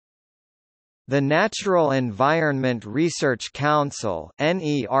The Natural Environment Research Council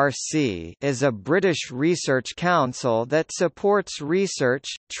 (NERC) is a British research council that supports research,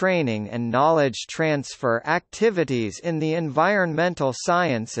 training and knowledge transfer activities in the environmental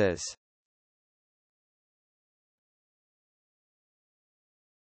sciences.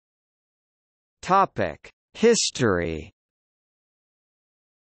 History.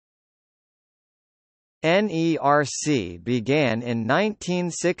 NERC began in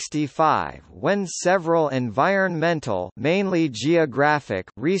 1965 when several environmental, mainly geographic,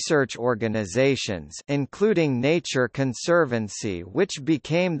 research organizations, including Nature Conservancy, which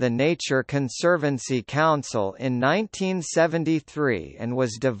became the Nature Conservancy Council in 1973 and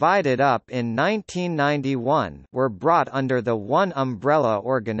was divided up in 1991, were brought under the one umbrella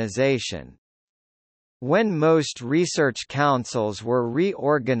organization. When most research councils were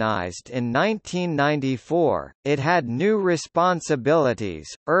reorganized in 1994, it had new responsibilities: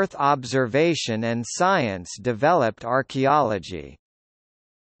 Earth observation and science-developed archaeology.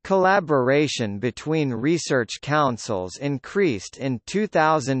 Collaboration between research councils increased in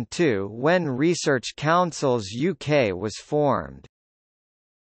 2002 when Research Councils UK was formed.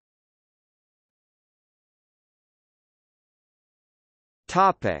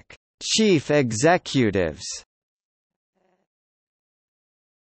 Chief executives.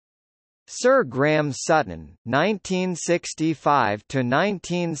 Sir Graham Sutton, 1965 to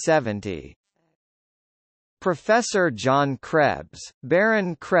 1970. Professor John Krebs,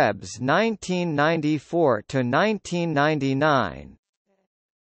 Baron Krebs, 1994 to 1999.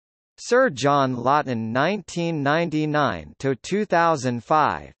 Sir John Lawton, 1999 to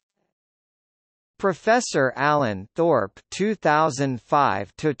 2005. Professor Alan Thorpe,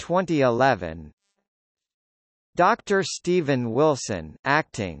 2005 to 2011. Dr. Stephen Wilson,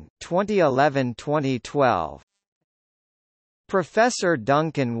 acting, 2011-2012. Professor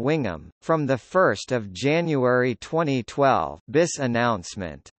Duncan Wingham, from the 1st of January 2012. BIS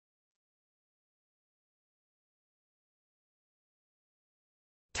announcement.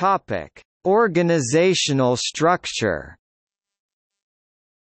 Topic: Organizational structure.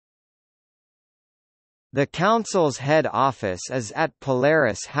 The Council's head office is at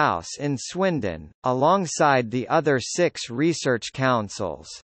Polaris House in Swindon, alongside the other 6 research councils.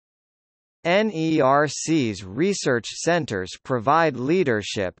 NERC's research centres provide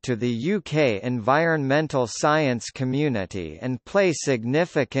leadership to the UK environmental science community and play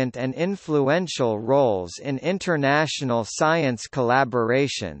significant and influential roles in international science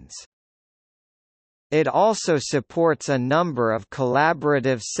collaborations. It also supports a number of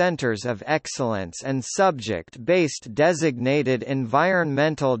collaborative centers of excellence and subject-based designated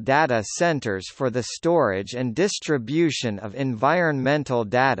environmental data centers for the storage and distribution of environmental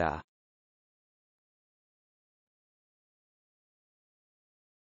data.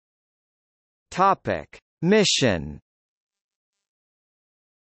 Mission.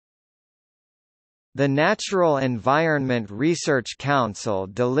 The Natural Environment Research Council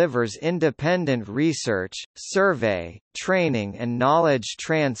delivers independent research, survey, training and knowledge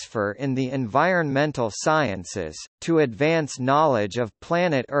transfer in the environmental sciences, to advance knowledge of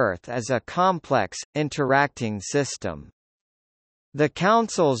planet Earth as a complex, interacting system. The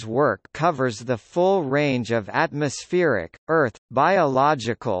Council's work covers the full range of atmospheric, Earth,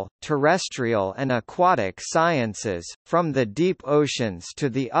 biological, terrestrial and aquatic sciences, from the deep oceans to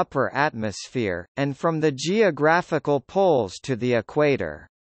the upper atmosphere, and from the geographical poles to the equator.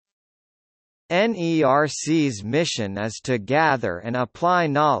 NERC's mission is to gather and apply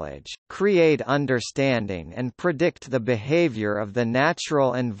knowledge, create understanding and predict the behaviour of the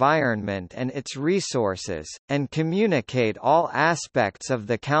natural environment and its resources, and communicate all aspects of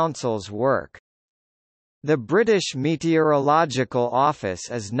the Council's work. The British Meteorological Office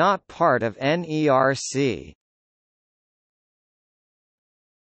is not part of NERC.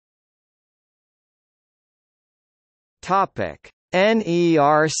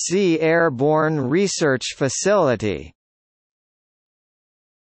 NERC Airborne Research Facility.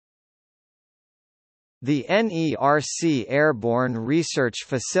 The NERC Airborne Research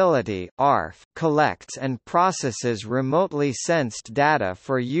Facility (ARF) collects and processes remotely sensed data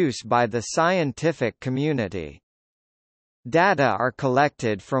for use by the scientific community. Data are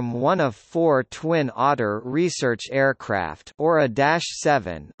collected from one of 4 Twin Otter research aircraft or a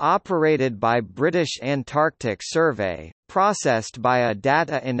 -7 operated by British Antarctic Survey, processed by a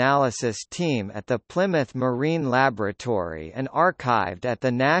data analysis team at the Plymouth Marine Laboratory and archived at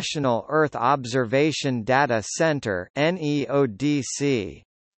the National Earth Observation Data Centre (NEODC).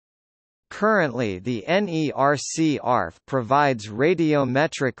 Currently the NERC ARF provides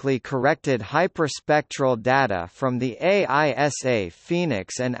radiometrically corrected hyperspectral data from the AISA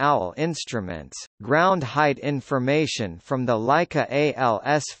Phoenix and OWL instruments, ground height information from the Leica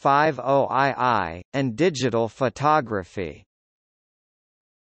ALS50II, and digital photography.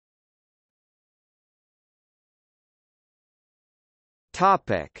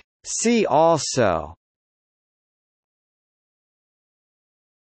 See also: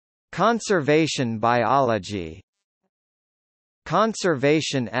 Conservation biology,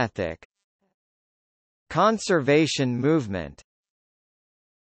 Conservation ethic, Conservation movement,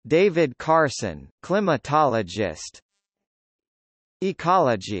 David Carson, climatologist,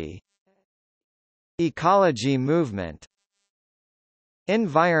 Ecology, Ecology movement,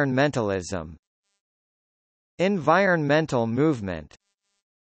 Environmentalism, Environmental movement,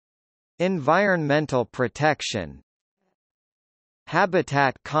 Environmental protection,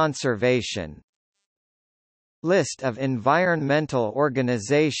 Habitat conservation, List of environmental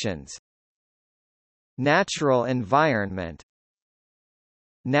organizations, Natural environment,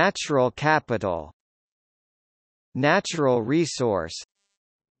 Natural capital, Natural resource,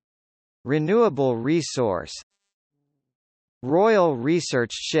 Renewable resource, Royal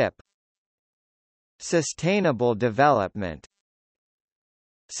Research Ship, Sustainable development,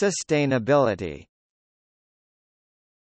 Sustainability.